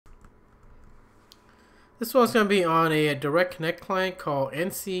This one's going to be on a direct connect client called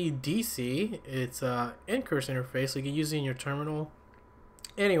ncdc. It's a ncurse interface, so you can use it in your terminal.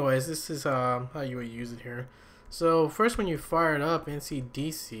 Anyways, this is how you would use it here. So first, when you fire it up,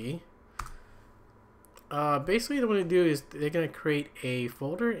 ncdc, basically what they do is they're going to create a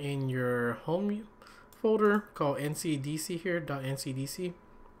folder in your home folder called ncdc here, .ncdc.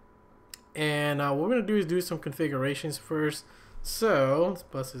 And what we're going to do is do some configurations first. So let's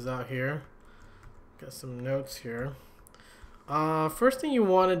bust this out here. Got some notes here. First thing you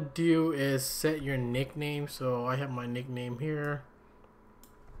want to do is set your nickname. So I have my nickname here.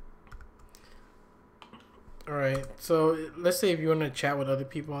 Alright, so let's say if you want to chat with other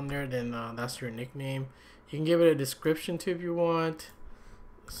people on there, then that's your nickname. You can give it a description too if you want.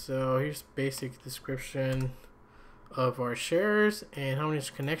 So here's basic description of our shares and how many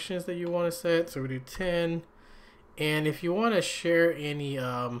connections that you want to set. So we do 10. And if you want to share any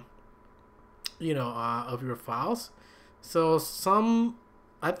of your files, so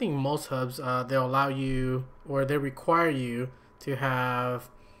I think most hubs they'll allow you, or they require you to have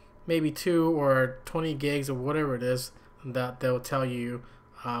maybe 2 or 20 gigs or whatever it is that they'll tell you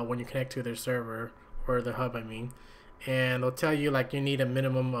when you connect to their server or the hub, I mean. And they'll tell you like you need a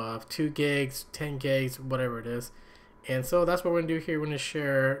minimum of 2 gigs, 10 gigs, whatever it is. And so that's what we're gonna do here. We're gonna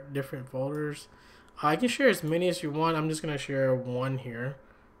share different folders. I can share as many as you want. I'm just gonna share one here,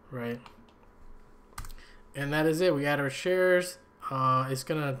 right? And that is it. We add our shares. It's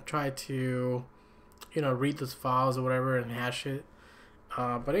gonna try to, read those files or whatever and hash it.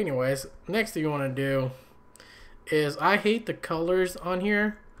 But anyways, next thing you want to do is, I hate the colors on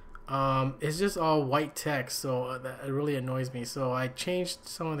here. It's just all white text, so that really annoys me. So I changed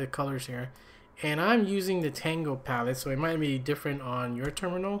some of the colors here, and I'm using the Tango palette, so it might be different on your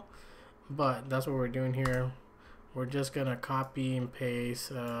terminal, but that's what we're doing here. We're just gonna copy and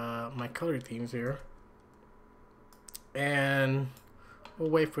paste my color themes here, and we'll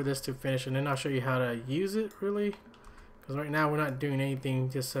wait for this to finish, and then I'll show you how to use it really, because right now we're not doing anything,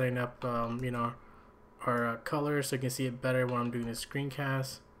 just setting up our colors so you can see it better when I'm doing the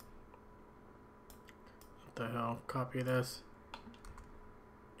screencast. What the hell, copy this,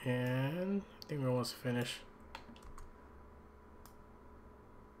 and I think we're almost finished.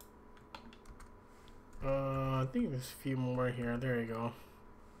 I think there's a few more here. There you go,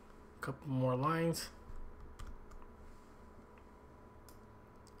 a couple more lines.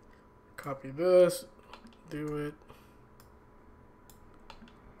 Copy this, do it.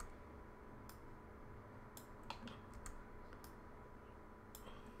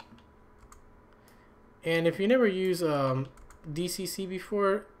 And if you never use DCC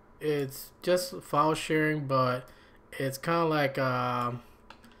before, it's just file sharing, but it's kind of like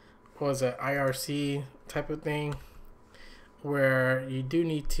what was it, IRC type of thing, where you do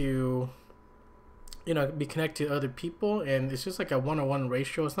need to be connected to other people, and it's just like a 1-to-1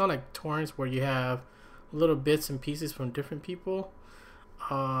 ratio. It's not like torrents where you have little bits and pieces from different people.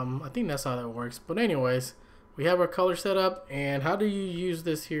 I think that's how that works. But anyways, we have our color set up, and how do you use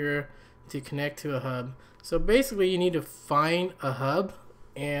this here to connect to a hub? So basically you need to find a hub,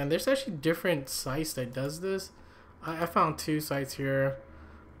 and there's actually different sites that does this. I found 2 sites here,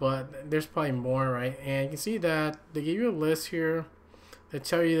 but there's probably more, right? And you can see that they give you a list here. They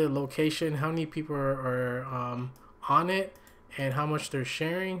tell you the location, how many people are on it, and how much they're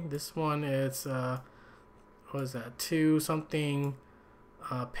sharing. This one is what is that, 2 something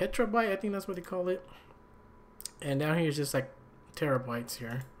petabyte, I think that's what they call it. And down here is just like terabytes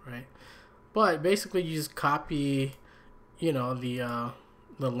here, right? But basically you just copy the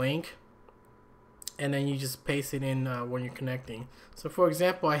link, and then you just paste it in when you're connecting. So for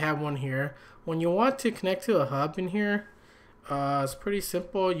example, I have one here. When you want to connect to a hub in here, it's pretty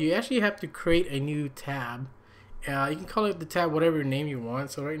simple. You actually have to create a new tab. You can call it the tab whatever name you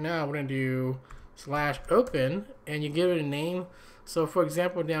want. So right now we're gonna do /open, and you give it a name. So for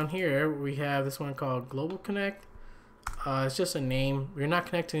example, down here we have this one called Global Connect. It's just a name. We're not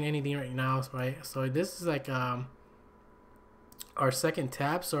connecting anything right now, right? So this is like our second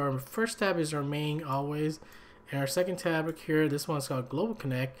tab. So our first tab is our main always, and our second tab here, this one's called Global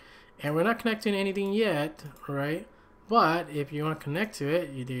Connect, and we're not connecting anything yet, right? But if you want to connect to it,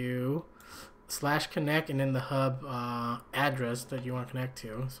 you do /connect and then the hub address that you want to connect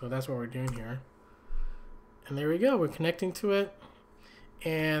to. So that's what we're doing here, and there we go, we're connecting to it.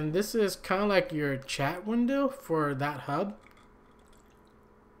 And this is kind of like your chat window for that hub.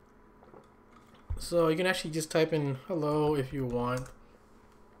 So you can actually just type in hello if you want,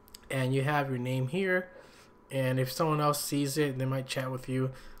 and you have your name here, and if someone else sees it, they might chat with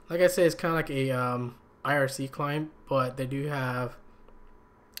you. Like I said, it's kind of like a IRC client, but they do have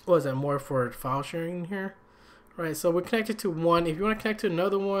what is that, more for file sharing here, right? So we're connected to one. If you want to connect to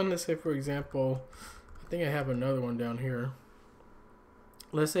another one, let's say for example, I think I have another one down here.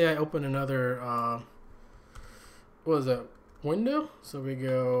 Let's say I open another what is that, window. So we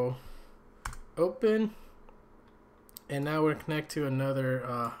go open, and now we're connect to another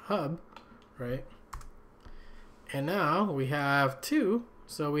hub, right? And now we have two.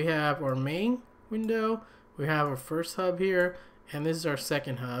 So we have our main window, we have our first hub here, and this is our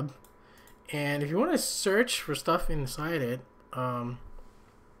second hub. And if you want to search for stuff inside it, all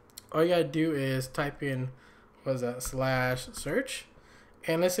you gotta do is type in, what is that, /search,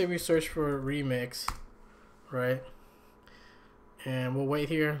 and let's say we search for remix, right? And we'll wait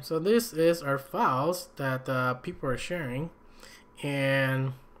here. So this is our files that people are sharing,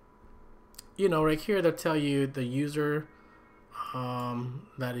 and you know, right here they'll tell you the user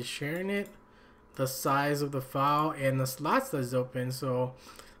that is sharing it, the size of the file, and the slots that's open. So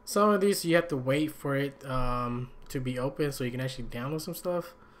some of these you have to wait for it to be open so you can actually download some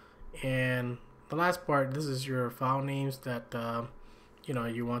stuff. And the last part, this is your file names that you know,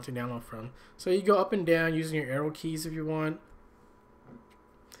 you want to download from. So you go up and down using your arrow keys if you want,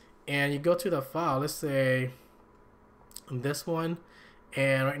 and you go to the file, let's say this one,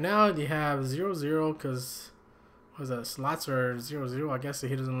 and right now you have 00 because what is that, slots are 00. I guess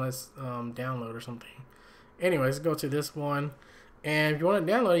it doesn't let us download or something. Anyways, go to this one, and if you want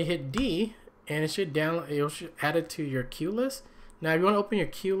to download, you hit D, and it should download. It should add it to your queue list. Now, if you want to open your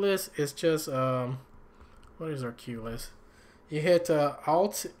queue list, it's just what is our queue list? You hit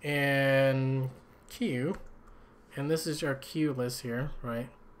Alt and Q, and this is our queue list here, right?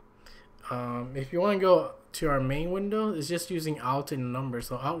 If you want to go to our main window, it's just using Alt and numbers.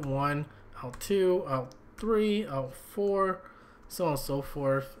 So Alt 1, Alt 2, Alt 3, Alt 4, so on and so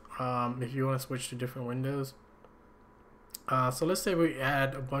forth. If you want to switch to different windows. So let's say we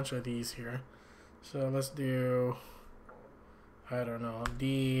add a bunch of these here. So let's do, I don't know,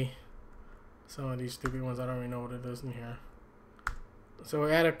 some of these stupid ones, I don't even know what it is in here. So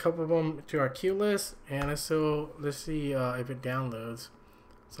we add a couple of them to our queue list, and let's see if it downloads.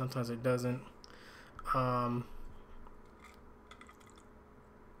 Sometimes it doesn't.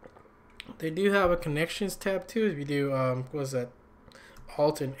 They do have a connections tab too. If you do, what is that,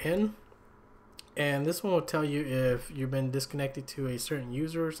 Alt and N, and this one will tell you if you've been disconnected to a certain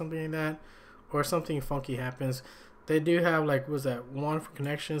user or something like that, or something funky happens. They do have, like, what was that, one for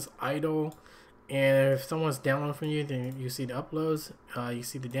connections, idle, and if someone's downloading from you, then you see the uploads, you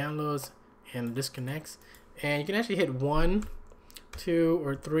see the downloads and the disconnects, and you can actually hit 1, 2,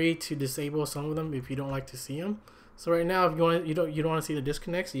 or 3 to disable some of them if you don't like to see them. So right now, if you don't want to see the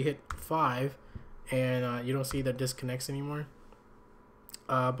disconnects, you hit 5, and you don't see the disconnects anymore.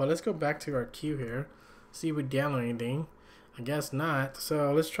 But let's go back to our queue here, see if we download anything. I guess not.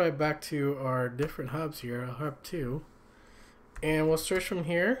 So let's try back to our different hubs here, hub 2, and we'll search from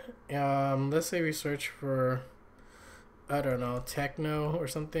here. Let's say we search for, I don't know, techno or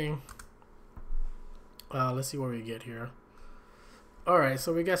something. Let's see what we get here. Alright,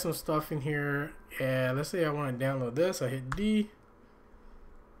 so we got some stuff in here, and let's say I want to download this. I hit D.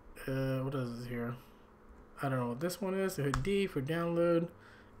 What is this here? I don't know what this one is. I hit D for download,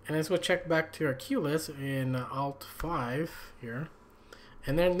 and let's go check back to our queue list in Alt 5 here,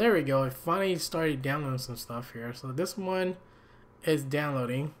 and then there we go. It finally started downloading some stuff here. So this one is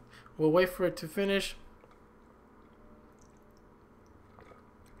downloading. We'll wait for it to finish.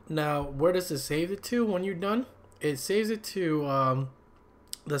 Now, where does it save it to when you're done? It saves it to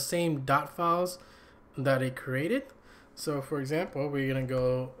the same dot files that it created. So for example, we're gonna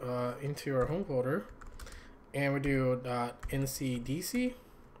go into our home folder, and we do .ncdc,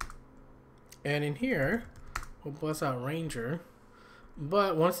 and in here we'll bust out Ranger.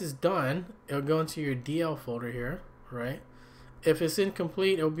 But once it's done, it'll go into your DL folder here, right? If it's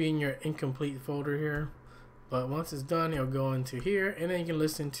incomplete, it'll be in your incomplete folder here. But once it's done, it'll go into here, and then you can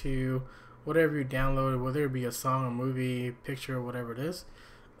listen to whatever you downloaded, whether it be a song, a movie, picture, whatever it is,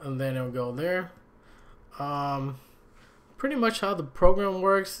 and then it'll go there. Pretty much how the program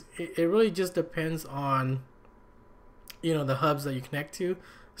works, it really just depends on, you know, the hubs that you connect to.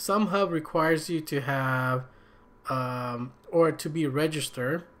 Some hub requires you to have or to be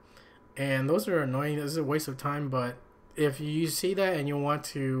registered, and those are annoying. This is a waste of time. But if you see that and you want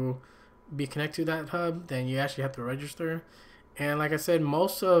to be connected to that hub, then you actually have to register. And like I said,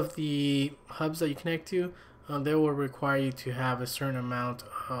 most of the hubs that you connect to, they will require you to have a certain amount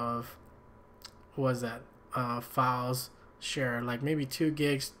of, what is that, files shared, like maybe 2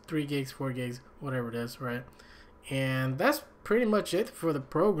 gigs, 3 gigs, 4 gigs, whatever it is, right? And that's pretty much it for the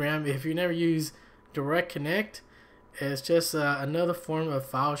program. If you never use Direct Connect, It's just another form of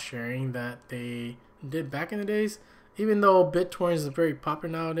file sharing that they did back in the days. Even though BitTorrent is very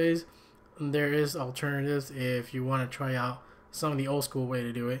popular nowadays, there is alternatives if you want to try out some of the old school way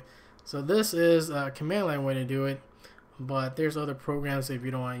to do it. So this is a command line way to do it, but there's other programs if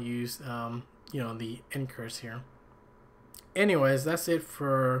you don't want to use the ncurse here. Anyways, that's it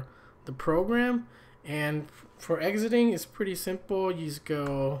for the program. And for exiting, it's pretty simple. You just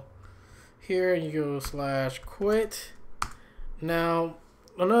go here and you go /quit. Now,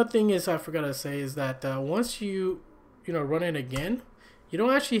 another thing is I forgot to say is that once you run it again, you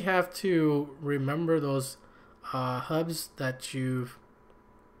don't actually have to remember those hubs that you've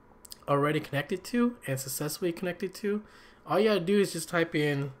already connected to and successfully connected to. All you gotta do is just type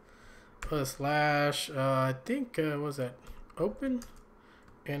in I think what was that, open,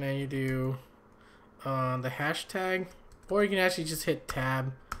 and then you do the hashtag, or you can actually just hit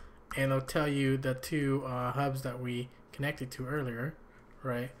tab and it'll tell you the two hubs that we connected to earlier,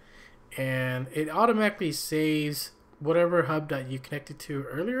 right? And it automatically saves whatever hub that you connected to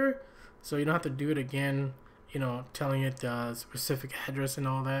earlier, so you don't have to do it again, telling it the specific address and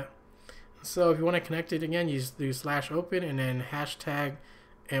all that. So if you want to connect it again, you just do /open and then hashtag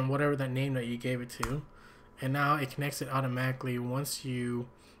and whatever that name that you gave it to, and now it connects it automatically once you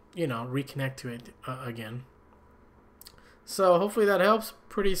reconnect to it again. So hopefully that helps.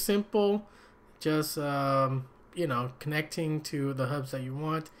 Pretty simple, just connecting to the hubs that you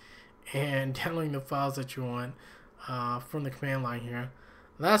want and downloading the files that you want from the command line here.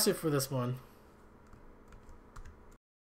 That's it for this one.